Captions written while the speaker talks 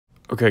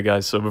Okay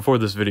guys, so before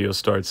this video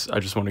starts,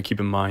 I just want to keep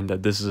in mind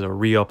that this is a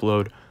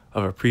re-upload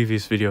of a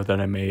previous video that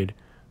I made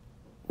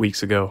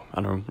weeks ago.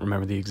 I don't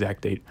remember the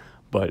exact date,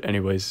 but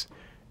anyways,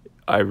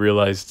 I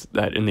realized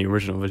that in the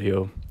original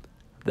video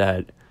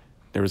that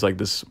there was like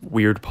this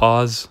weird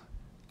pause.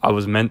 I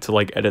was meant to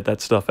like edit that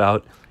stuff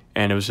out,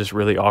 and it was just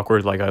really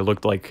awkward. Like I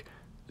looked like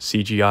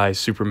CGI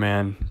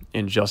Superman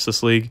in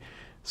Justice League,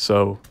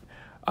 so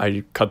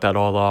I cut that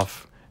all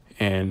off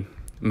and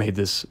made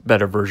this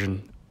better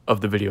version of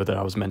the video that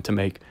I was meant to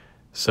make.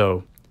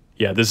 So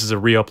yeah, this is a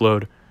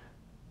re-upload.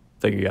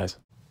 Thank you guys.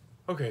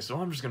 Okay, so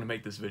I'm just gonna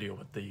make this video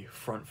with the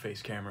front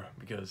face camera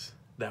because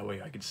that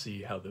way I can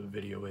see how the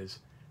video is,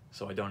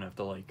 so I don't have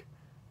to like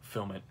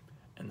film it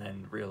and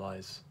then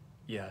realize,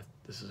 yeah,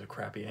 this is a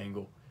crappy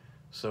angle.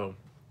 So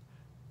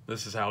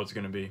this is how it's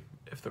gonna be.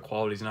 If the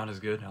quality's not as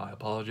good, I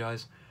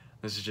apologize.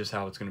 This is just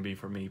how it's gonna be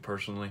for me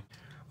personally.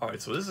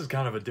 Alright, so this is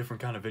kind of a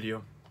different kind of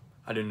video.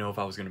 I didn't know if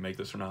I was gonna make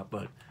this or not,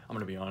 but I'm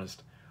gonna be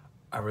honest,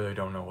 I really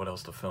don't know what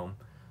else to film.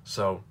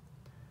 So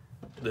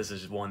this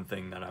is one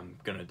thing that I'm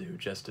gonna do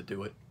just to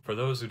do it. For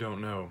those who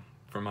don't know,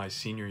 for my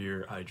senior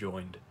year I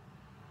joined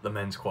the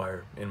men's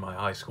choir in my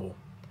high school,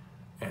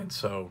 and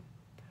so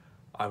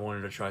I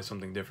wanted to try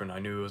something different. I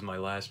knew it was my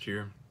last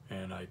year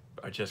and I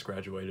just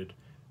graduated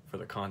for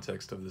the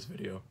context of this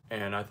video,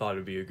 and I thought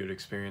it'd be a good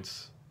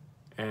experience,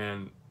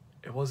 and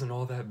it wasn't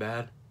all that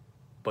bad,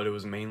 but it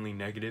was mainly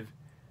negative.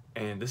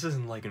 And this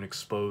isn't like an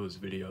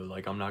exposed video,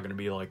 like I'm not gonna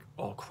be like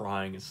all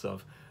crying and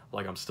stuff,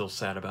 like I'm still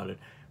sad about it.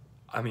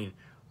 I mean,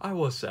 I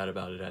was sad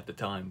about it at the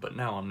time, but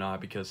now I'm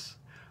not because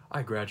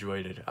I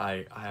graduated.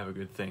 I have a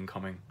good thing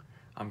coming.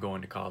 I'm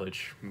going to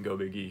college, go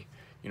Big E,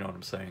 you know what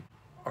I'm saying.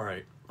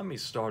 Alright, let me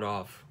start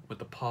off with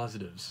the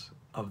positives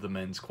of the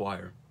men's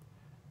choir.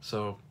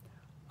 So,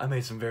 I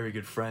made some very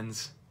good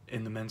friends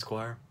in the men's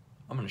choir.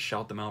 I'm gonna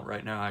shout them out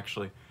right now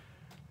actually.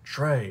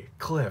 Trey,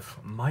 Cliff,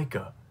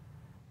 Micah,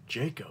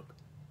 Jacob,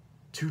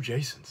 2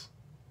 Jasons,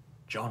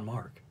 John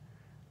Mark,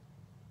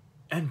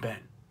 and Ben.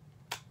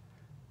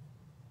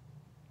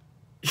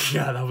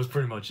 Yeah, that was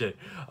pretty much it.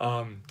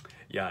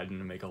 Yeah, I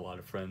didn't make a lot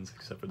of friends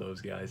except for those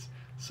guys.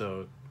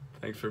 So,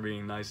 thanks for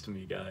being nice to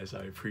me, guys.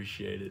 I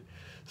appreciate it.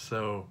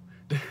 So,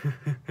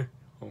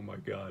 oh my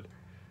god.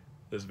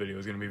 This video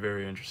is going to be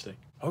very interesting.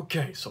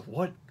 Okay, so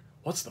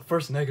what's the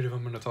first negative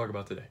I'm going to talk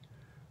about today?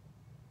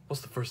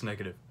 What's the first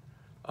negative?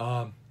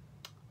 I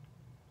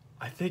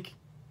think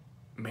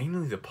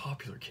mainly the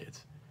popular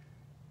kids.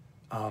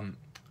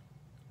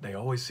 They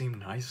always seem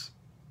nice,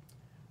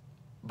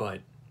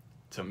 but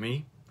to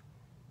me,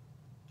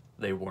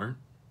 they weren't,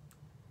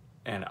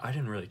 and I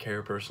didn't really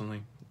care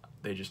personally.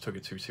 They just took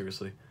it too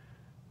seriously.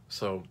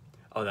 So,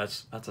 oh,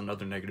 that's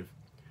another negative.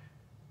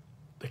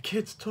 The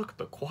kids took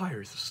the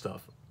choir's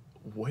stuff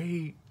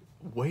way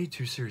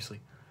too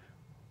seriously.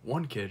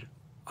 One kid,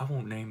 I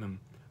won't name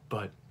him,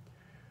 but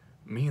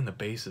me and the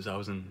basses,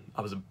 I'm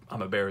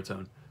a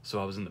baritone,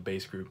 so I was in the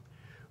bass group.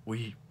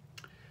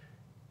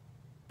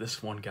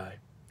 This one guy,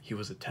 he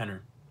was a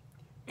tenor,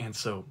 and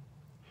so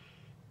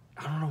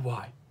I don't know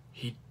why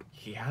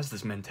he has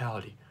this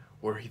mentality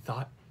where he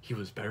thought he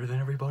was better than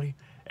everybody,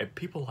 and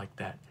people like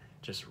that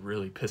just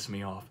really piss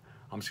me off.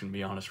 I'm just gonna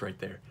be honest right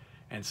there.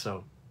 And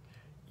so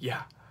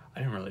yeah, I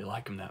didn't really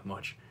like him that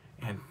much,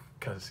 and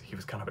because he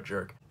was kind of a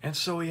jerk. And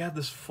so he had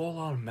this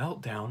full-on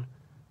meltdown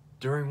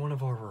during one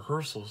of our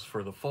rehearsals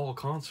for the fall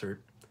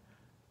concert,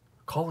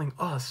 calling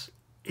us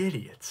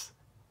idiots.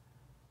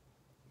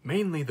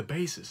 Mainly the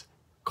basses,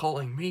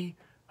 calling me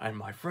and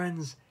my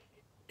friends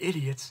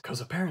idiots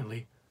because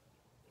apparently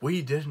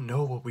we didn't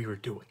know what we were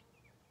doing.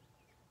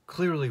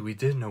 Clearly we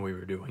did know what we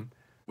were doing.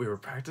 We were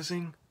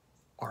practicing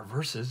our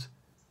verses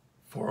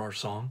for our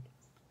song,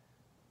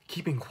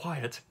 keeping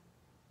quiet,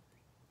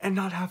 and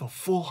not have a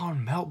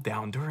full-on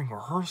meltdown during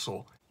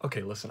rehearsal.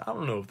 Okay, listen, I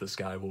don't know if this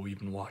guy will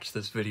even watch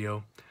this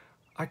video.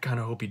 I kind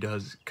of hope he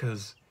does,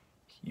 because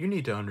you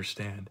need to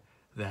understand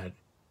that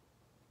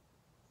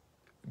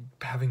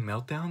having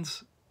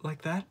meltdowns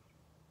like that,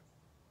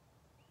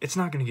 it's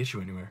not going to get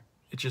you anywhere.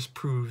 It just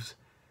proves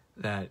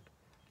that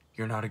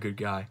you're not a good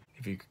guy.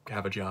 If you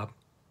have a job,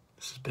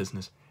 this is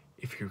business.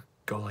 If you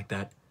go like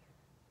that,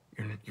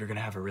 you're going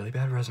to have a really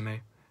bad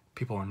resume.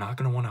 People are not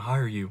going to want to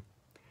hire you.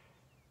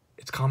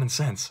 It's common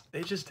sense.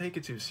 They just take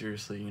it too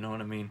seriously, you know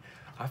what I mean?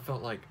 I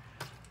felt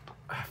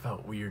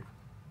weird.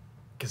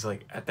 Because,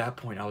 like, at that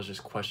point, I was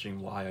just questioning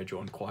why I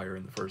joined choir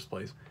in the first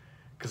place.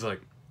 Because,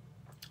 like,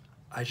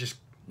 I just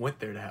went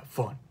there to have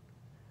fun.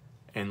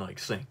 And, like,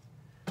 sing.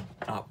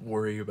 Not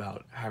worry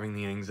about having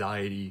the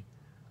anxiety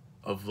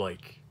of,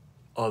 like,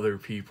 other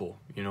people.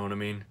 You know what I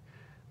mean?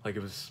 Like,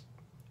 it was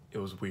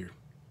weird.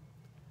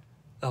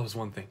 That was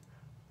one thing.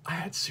 I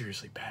had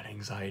seriously bad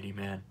anxiety,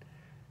 man.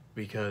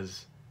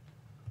 Because,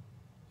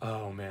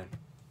 oh, man,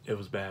 it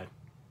was bad.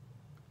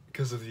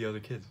 Because of the other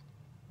kids.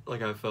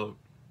 Like,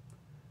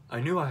 I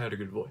knew I had a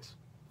good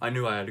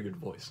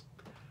voice.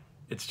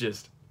 It's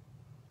just,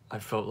 I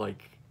felt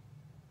like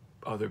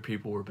other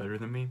people were better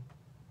than me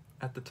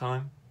at the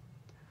time.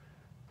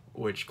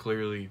 Which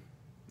clearly,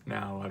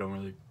 now I don't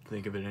really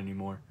think of it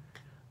anymore.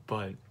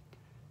 but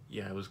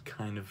yeah, it was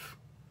kind of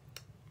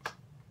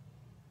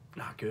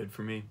not good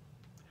for me.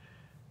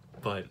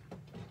 But,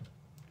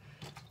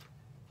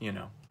 you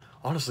know,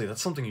 honestly,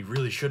 that's something you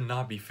really should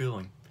not be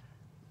feeling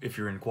if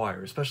you're in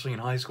choir, especially in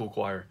high school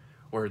choir,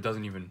 where it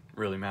doesn't even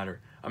really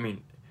matter. I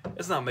mean,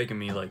 it's not making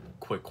me like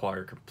quit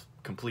choir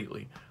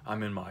completely.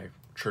 I'm in my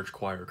church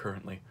choir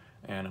currently,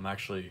 and I'm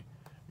actually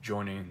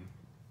joining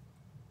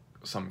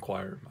some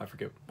choir. I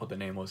forget what the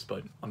name was,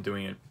 but I'm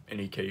doing it in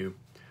EKU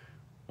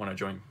when I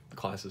join the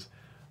classes.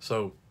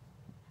 So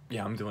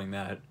yeah, I'm doing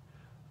that.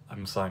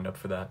 I'm signed up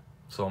for that,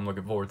 so I'm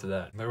looking forward to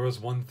that. There was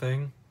one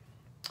thing.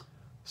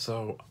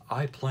 So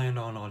I planned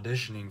on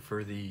auditioning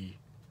for the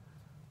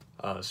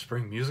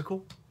spring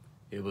musical.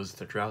 It was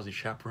The Drowsy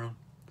Chaperone,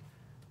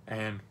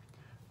 and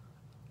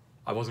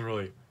I wasn't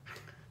really,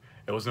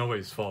 it was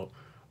nobody's fault,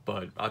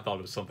 but I thought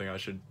it was something I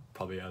should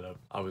probably add up.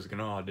 I was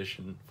gonna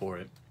audition for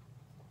it,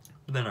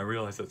 but then I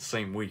realized that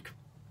same week,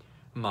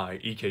 my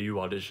EKU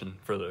audition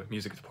for the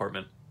music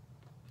department,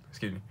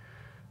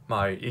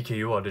 my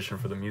EKU audition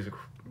for the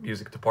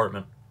music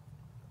department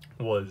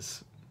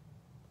was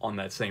on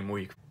that same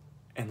week.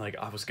 And like,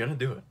 I was gonna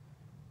do it,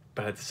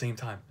 but at the same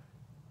time,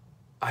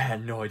 I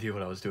had no idea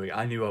what I was doing.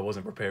 I knew I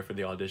wasn't prepared for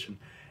the audition.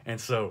 And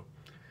so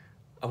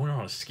I went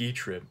on a ski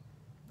trip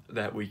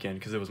that weekend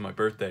because it was my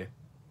birthday.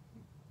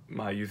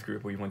 My youth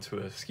group, we went to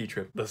a ski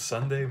trip. The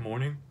Sunday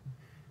morning,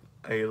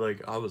 I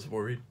was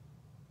worried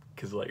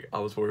because like I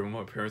was worried what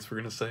my parents were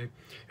gonna say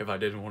if I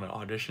didn't want to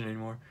audition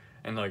anymore.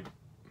 And like,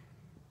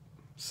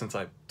 since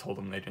I told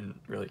them, they didn't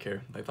really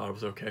care. They thought it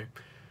was okay.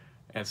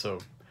 And so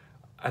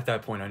at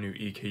that point I knew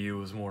EKU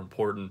was more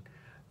important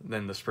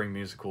than the spring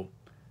musical.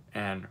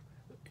 And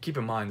keep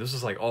in mind, this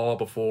was like all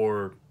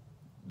before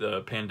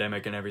the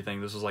pandemic and everything.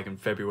 This was like in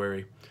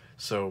February,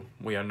 so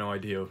we had no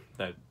idea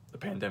that the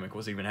pandemic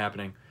was even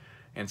happening.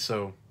 And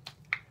so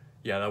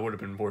yeah, that would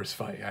have been worse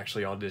if I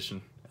actually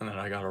auditioned and then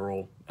I got a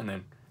role and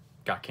then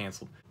got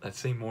canceled. That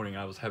same morning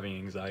I was having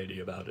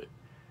anxiety about it,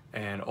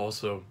 and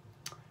also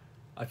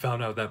I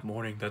found out that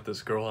morning that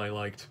this girl I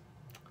liked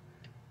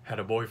had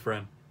a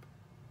boyfriend,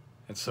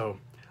 and so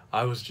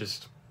I was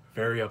just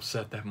very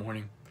upset that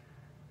morning.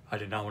 I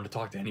did not want to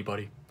talk to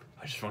anybody.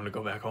 I just wanted to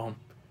go back home.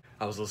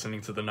 I was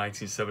listening to the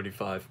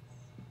 1975,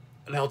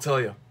 and I'll tell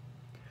you,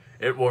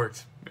 it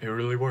worked. It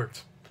really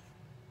worked.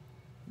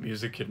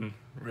 Music can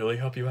really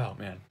help you out,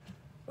 man.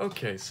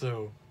 Okay,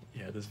 so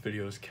yeah, this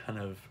video is kind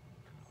of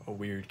a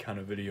weird kind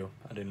of video.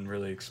 I didn't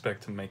really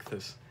expect to make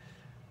this,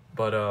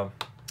 but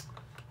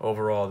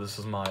overall, this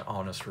is my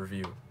honest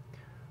review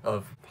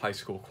of high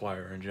school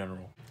choir in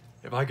general.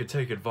 If I could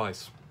take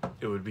advice,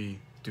 it would be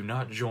do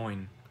not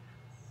join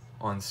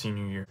on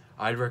senior year.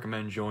 I'd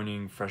recommend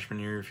joining freshman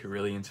year if you're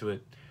really into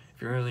it.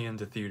 If you're really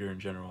into theater in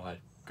general,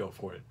 I'd go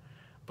for it.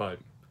 But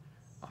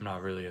I'm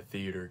not really a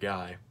theater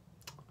guy.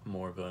 I'm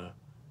more of a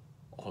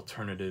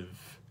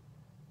alternative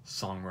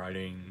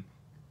songwriting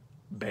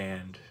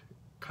band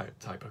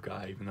type of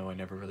guy, even though I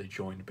never really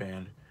joined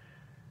band.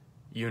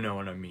 You know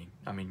what I mean.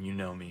 I mean, you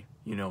know me.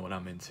 You know what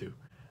I'm into.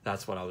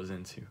 That's what I was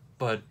into.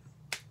 But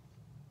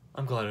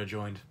I'm glad I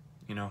joined,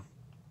 you know.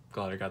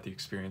 Glad I got the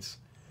experience.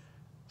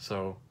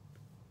 So,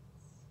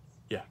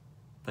 yeah.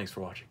 Thanks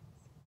for watching.